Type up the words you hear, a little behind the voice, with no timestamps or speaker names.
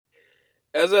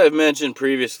As I've mentioned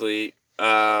previously,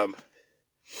 I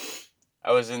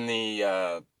was in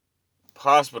the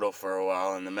hospital for a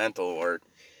while in the mental ward,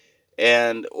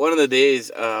 and one of the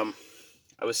days, I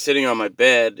was sitting on my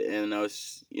bed and I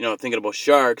was, thinking about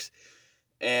sharks,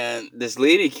 and this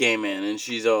lady came in and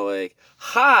she's all like,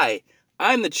 "Hi,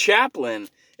 I'm the chaplain.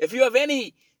 If you have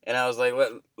any," and I was like,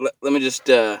 "Let me just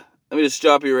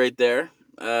stop you right there.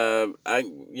 I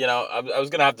was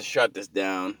gonna have to shut this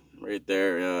down right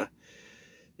there.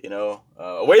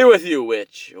 Away with you,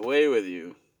 witch. Away with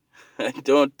you. I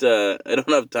don't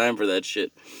have time for that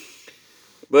shit."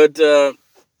 But then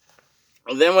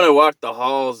when I walked the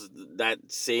halls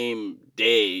that same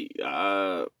day,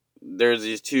 there's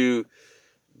these two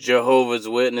Jehovah's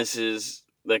Witnesses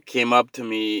that came up to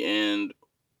me, and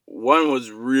one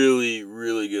was really,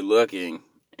 really good looking,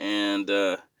 and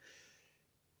the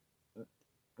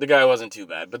guy wasn't too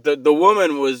bad, but the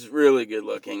woman was really good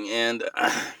looking, and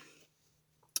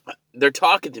they're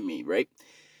talking to me, right?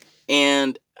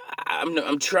 And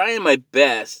I'm trying my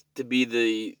best to be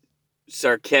the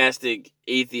sarcastic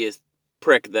atheist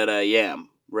prick that I am,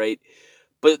 right?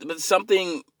 But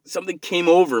something came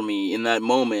over me in that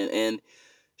moment, and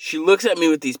she looks at me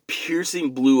with these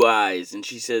piercing blue eyes, and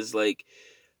she says, like,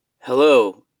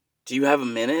 "Hello, do you have a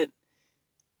minute?"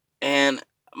 And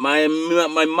my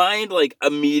mind, like,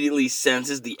 immediately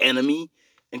senses the enemy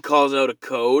and calls out a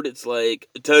code. It's like,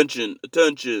 "Attention,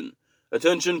 attention,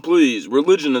 attention, please.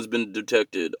 Religion has been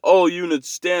detected. All units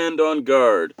stand on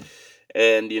guard."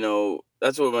 And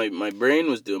that's what my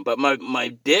brain was doing. But my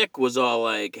dick was all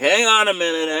like, "Hang on a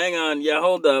minute, hang on, yeah,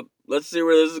 hold up, let's see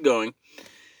where this is going."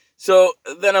 So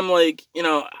then I'm like,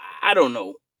 I don't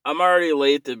know. I'm already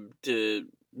late to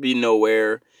be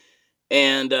nowhere,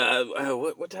 and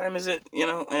what time is it?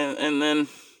 And then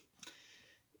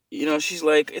she's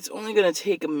like, "It's only gonna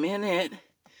take a minute,"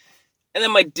 and then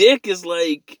my dick is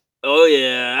like, "Oh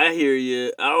yeah, I hear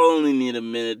you. I'll only need a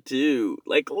minute too.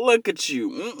 Like, look at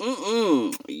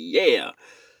you, yeah."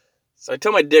 So I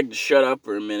tell my dick to shut up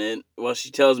for a minute while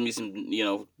she tells me some,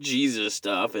 Jesus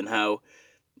stuff and how,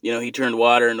 he turned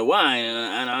water into wine,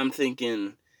 and I'm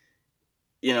thinking,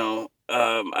 I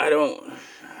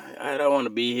don't want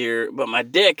to be here, but my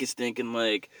dick is thinking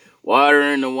like, water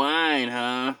into wine,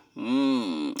 huh?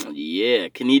 Yeah.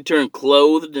 Can he turn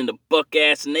clothed into buck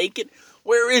ass naked?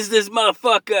 Where is this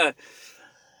motherfucker?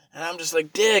 And I'm just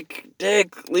like, Dick,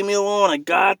 leave me alone. I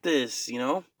got this.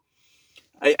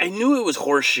 I knew it was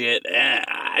horseshit.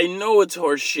 I know it's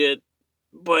horseshit,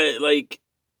 but like,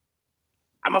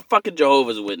 I'm a fucking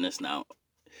Jehovah's Witness now.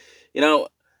 You know,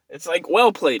 it's like,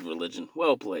 well played, religion.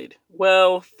 Well played.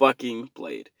 Well fucking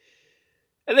played.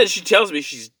 And then she tells me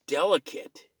she's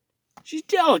delicate. She's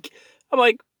delicate. I'm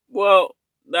like, well,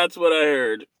 that's what I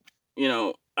heard.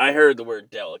 I heard the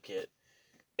word delicate.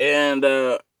 And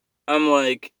I'm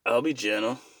like, I'll be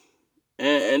gentle.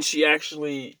 And she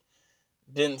actually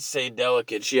didn't say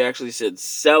delicate. She actually said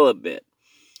celibate,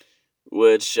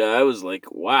 which I was like,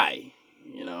 why?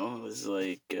 It was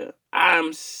like,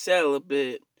 I'm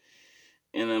celibate.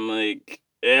 And I'm like,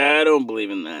 yeah, I don't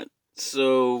believe in that.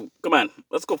 So, come on,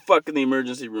 let's go fuck in the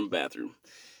emergency room bathroom.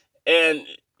 And,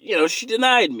 she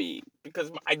denied me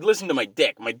because I listened to my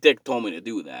dick. My dick told me to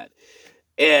do that.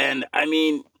 And, I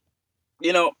mean,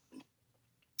 you know,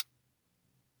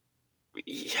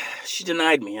 she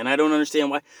denied me, and I don't understand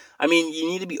why. I mean, you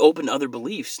need to be open to other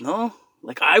beliefs, no?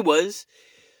 Like I was.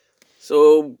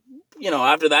 So,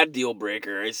 after that deal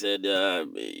breaker, I said,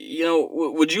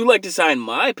 would you like to sign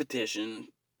my petition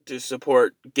to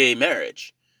support gay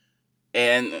marriage?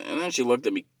 And then she looked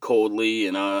at me coldly,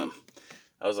 and I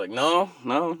was like, no,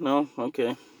 no, no,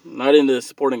 okay. Not into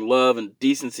supporting love and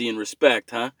decency and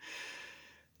respect, huh?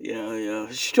 Yeah.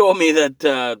 She told me that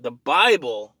the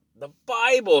Bible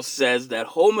says that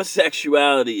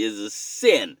homosexuality is a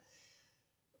sin.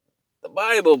 The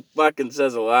Bible fucking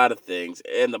says a lot of things,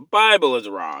 and the Bible is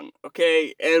wrong,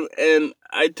 okay? And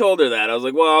I told her that. I was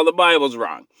like, well, the Bible's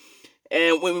wrong.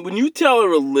 And when you tell a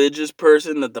religious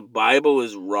person that the Bible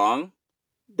is wrong,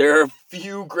 there are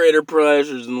few greater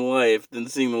pleasures in life than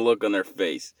seeing the look on their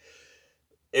face.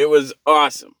 It was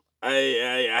awesome.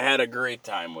 I had a great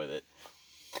time with it.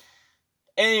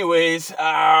 Anyways,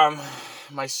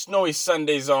 my snowy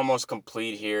Sunday's almost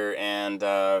complete here, and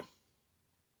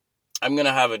I'm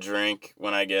gonna have a drink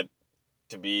when I get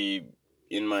to be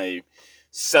in my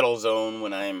settle zone,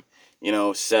 when I'm,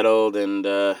 settled, and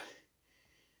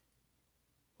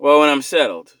when I'm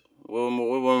settled. What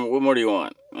more do you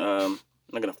want? I'm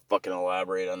not gonna fucking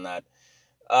elaborate on that.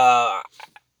 Uh,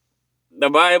 the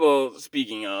Bible,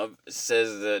 speaking of,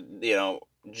 says that,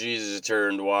 Jesus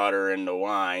turned water into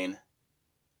wine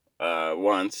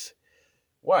once.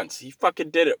 Once. He fucking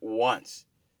did it once.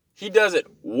 He does it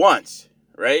once,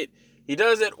 right? He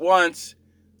does it once,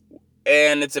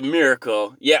 and it's a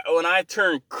miracle. Yeah, when I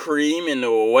turn cream into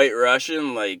a White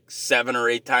Russian like 7 or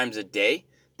 8 times a day,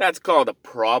 that's called a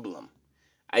problem.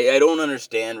 I don't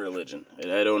understand religion.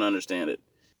 I don't understand it.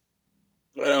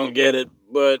 I don't get it,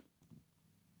 but,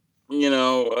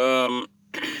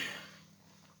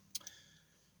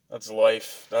 that's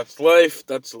life. That's life.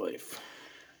 That's life.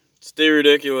 Stay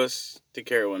ridiculous. Take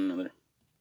care of one another.